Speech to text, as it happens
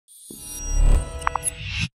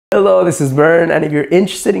Hello, this is Bern, and if you're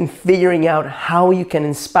interested in figuring out how you can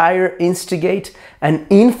inspire, instigate, and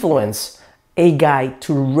influence a guy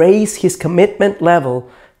to raise his commitment level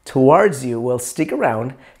towards you, well, stick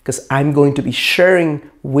around because I'm going to be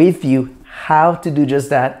sharing with you how to do just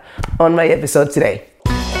that on my episode today.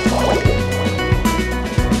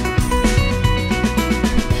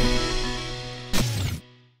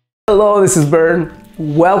 Hello, this is Bern.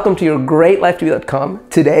 Welcome to your greatlifetv.com.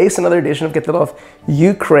 Today is another edition of Get the Love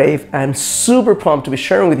You Crave. I'm super pumped to be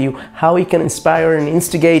sharing with you how you can inspire and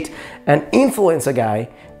instigate and influence a guy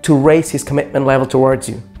to raise his commitment level towards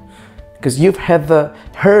you. Because you've heard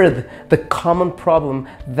the common problem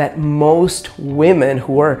that most women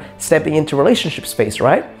who are stepping into relationships face,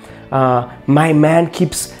 right? My man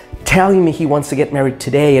keeps telling me he wants to get married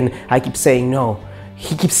today and I keep saying no.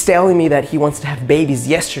 He keeps telling me that he wants to have babies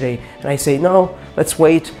yesterday, and I say, no, let's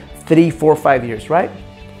wait 3, 4, 5 years, right?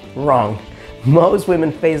 Wrong. Most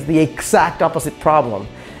women face the exact opposite problem.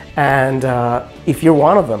 And if you're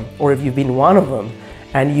one of them, or if you've been one of them,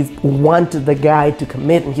 and you've wanted the guy to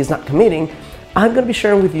commit and he's not committing, I'm gonna be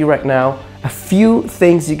sharing with you right now a few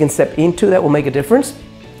things you can step into that will make a difference,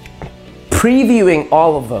 previewing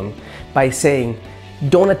all of them by saying,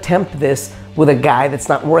 don't attempt this with a guy that's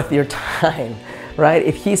not worth your time. Right?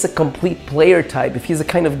 If he's a complete player type, if he's the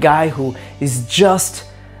kind of guy who is just,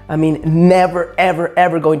 never,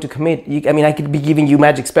 ever going to commit. I could be giving you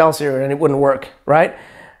magic spells here and it wouldn't work, right?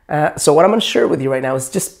 So what I'm going to share with you right now is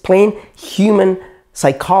just plain human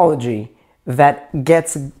psychology that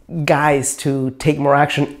gets guys to take more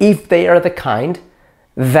action if they are the kind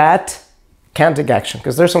that can take action.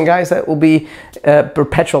 Because there's some guys that will be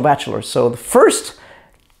perpetual bachelors. So the first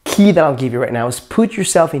key that I'll give you right now is put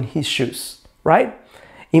yourself in his shoes. Right?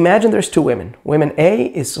 Imagine there's two women. Woman A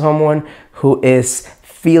is someone who is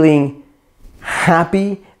feeling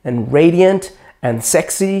happy and radiant and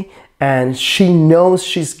sexy, and she knows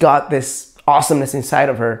she's got this awesomeness inside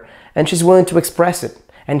of her and she's willing to express it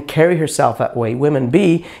and carry herself that way. Woman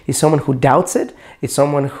B is someone who doubts it. It's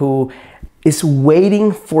someone who is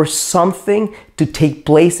waiting for something to take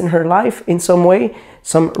place in her life in some way,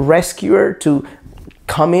 some rescuer to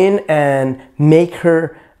come in and make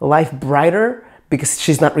her life brighter because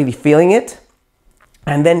she's not really feeling it.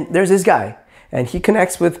 And then there's this guy and he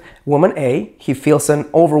connects with woman A. He feels an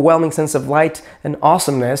overwhelming sense of light and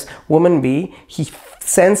awesomeness. Woman B, he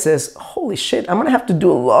senses, holy shit, I'm gonna have to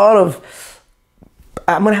do a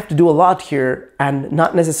lot here and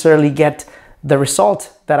not necessarily get the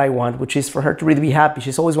result that I want, which is for her to really be happy.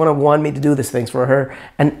 She's always want me to do these things for her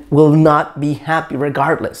and will not be happy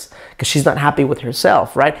regardless because she's not happy with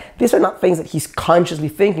herself, right? These are not things that he's consciously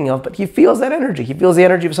thinking of, but he feels that energy. He feels the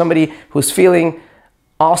energy of somebody who's feeling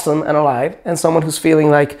awesome and alive and someone who's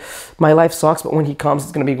feeling like my life sucks, but when he comes,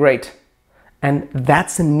 it's gonna be great. And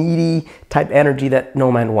that's a needy type energy that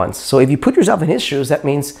no man wants. So if you put yourself in his shoes, that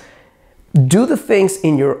means do the things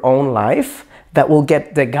in your own life that will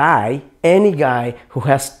get the guy, any guy who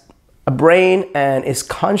has a brain and is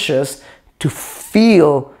conscious, to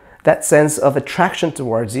feel that sense of attraction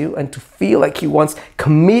towards you and to feel like he wants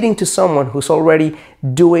committing to someone who's already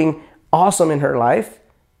doing awesome in her life.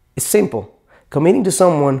 Is simple. Committing to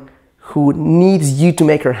someone who needs you to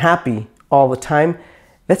make her happy all the time,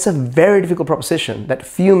 that's a very difficult proposition that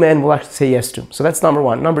few men will actually say yes to. So that's number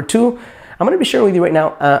one. Number two, I'm going to be sharing with you right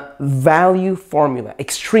now a value formula,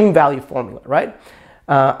 extreme value formula, right?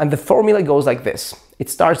 And the formula goes like this. It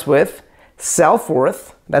starts with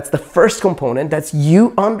self-worth. That's the first component. That's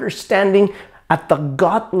you understanding at the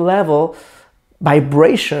gut level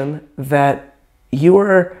vibration that you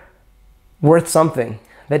are worth something,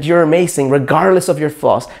 that you're amazing regardless of your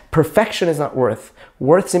flaws. Perfection is not worth.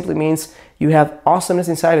 Worth simply means you have awesomeness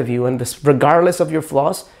inside of you, and this, regardless of your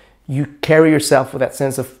flaws, you carry yourself with that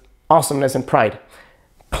sense of awesomeness and pride.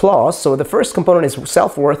 Plus, so the first component is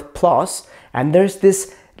self-worth plus, and there's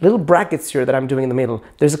this little brackets here that I'm doing in the middle.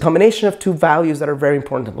 There's a combination of two values that are very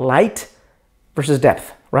important: light versus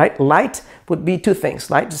depth, right? Light would be two things: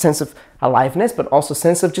 light, the sense of aliveness, but also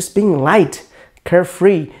sense of just being light,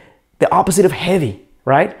 carefree, the opposite of heavy,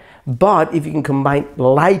 right? But if you can combine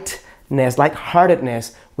lightness,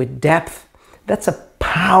 lightheartedness with depth, that's a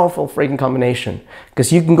powerful freaking combination,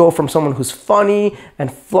 because you can go from someone who's funny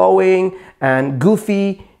and flowing and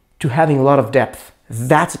goofy to having a lot of depth.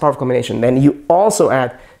 That's a powerful combination. Then you also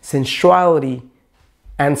add sensuality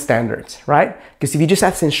and standards, right? Because if you just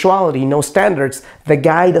have sensuality, no standards, the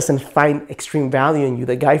guy doesn't find extreme value in you.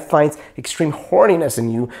 The guy finds extreme horniness in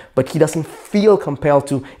you, but he doesn't feel compelled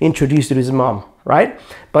to introduce you to his mom, right?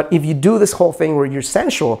 But if you do this whole thing where you're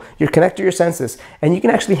sensual, you're connected to your senses, and you can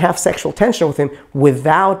actually have sexual tension with him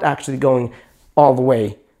without actually going all the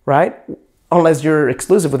way, right? Unless you're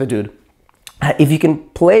exclusive with a dude. If you can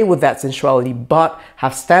play with that sensuality, but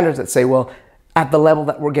have standards that say, well, at the level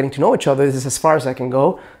that we're getting to know each other, this is as far as I can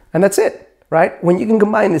go, and that's it, right? When you can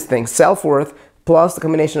combine these things, self-worth plus the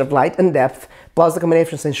combination of light and depth, plus the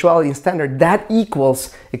combination of sensuality and standard, that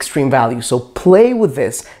equals extreme value. So play with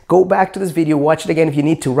this. Go back to this video, watch it again if you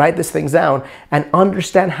need to, write these things down, and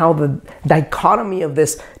understand how the dichotomy of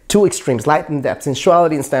this two extremes, light and depth,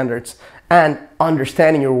 sensuality and standards, and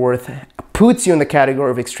understanding your worth puts you in the category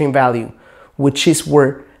of extreme value, which is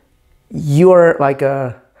where you're like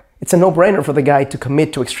it's a no-brainer for the guy to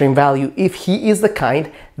commit to extreme value if he is the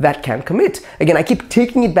kind that can commit. Again, I keep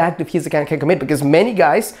taking it back to if he's the kind that can commit, because many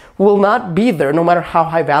guys will not be there no matter how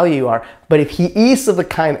high value you are. But if he is of the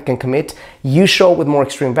kind that can commit, you show with more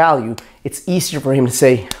extreme value, it's easier for him to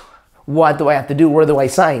say, what do I have to do? Where do I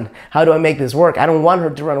sign? How do I make this work? I don't want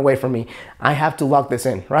her to run away from me. I have to lock this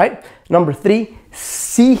in, right? Number 3,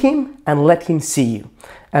 see him and let him see you.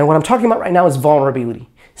 And what I'm talking about right now is vulnerability.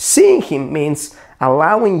 Seeing him means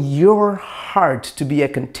allowing your heart to be a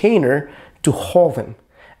container to hold him.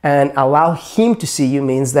 And allow him to see you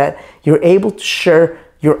means that you're able to share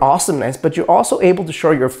your awesomeness, but you're also able to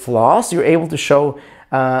show your flaws, you're able to show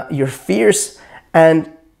your fears,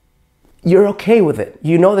 and you're okay with it.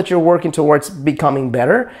 You know that you're working towards becoming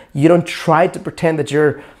better. You don't try to pretend that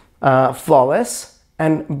you're flawless.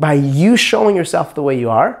 And by you showing yourself the way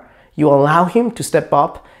you are, you allow him to step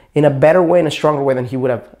up in a better way, in a stronger way than he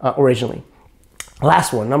would have originally.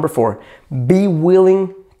 Last one, number 4, be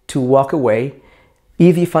willing to walk away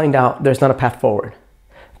if you find out there's not a path forward.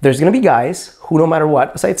 There's gonna be guys who, no matter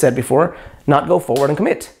what, as I said before, not go forward and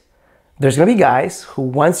commit. There's gonna be guys who,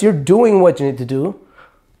 once you're doing what you need to do,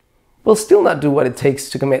 will still not do what it takes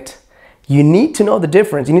to commit. You need to know the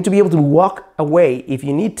difference. You need to be able to walk away if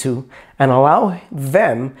you need to, and allow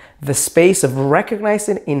them the space of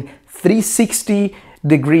recognizing in 360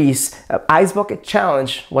 degrees, ice bucket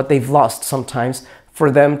challenge, what they've lost sometimes, for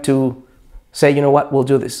them to say, you know what, we'll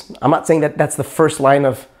do this. I'm not saying that that's the first line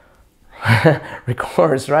of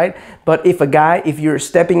recourse, right? But if you're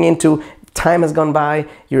stepping into, time has gone by,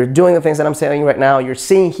 you're doing the things that I'm saying right now, you're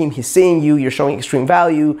seeing him, he's seeing you, you're showing extreme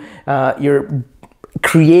value, you're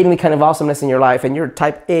creating the kind of awesomeness in your life, and you're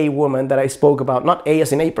type A woman that I spoke about, not A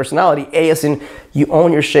as in A personality, A as in you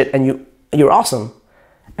own your shit and you're awesome.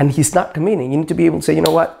 And he's not committing. You need to be able to say, you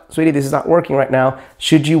know what, sweetie, this is not working right now.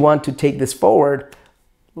 Should you want to take this forward,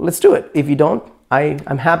 let's do it. If you don't,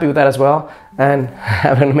 I'm happy with that as well, and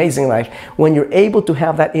have an amazing life. When you're able to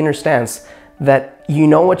have that inner stance, that you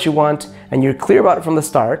know what you want and you're clear about it from the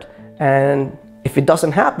start, and if it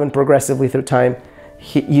doesn't happen progressively through time,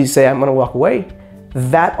 you say, I'm gonna walk away.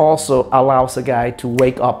 That also allows a guy to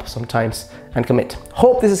wake up sometimes and commit.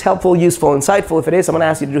 Hope this is helpful, useful, insightful. If it is, I'm gonna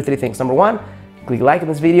ask you to do 3 things. Number 1, click like on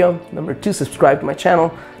this video. Number 2, subscribe to my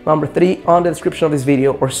channel. Number 3, on the description of this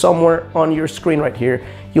video or somewhere on your screen right here,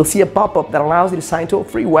 you'll see a pop-up that allows you to sign to a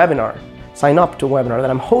free webinar. Sign up to a webinar that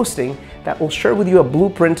I'm hosting that will share with you a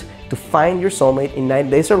blueprint to find your soulmate in 90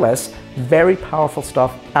 days or less. Very powerful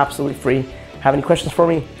stuff, absolutely free. Have any questions for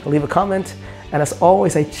me? Leave a comment. And as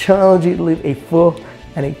always, I challenge you to live a full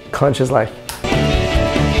and a conscious life.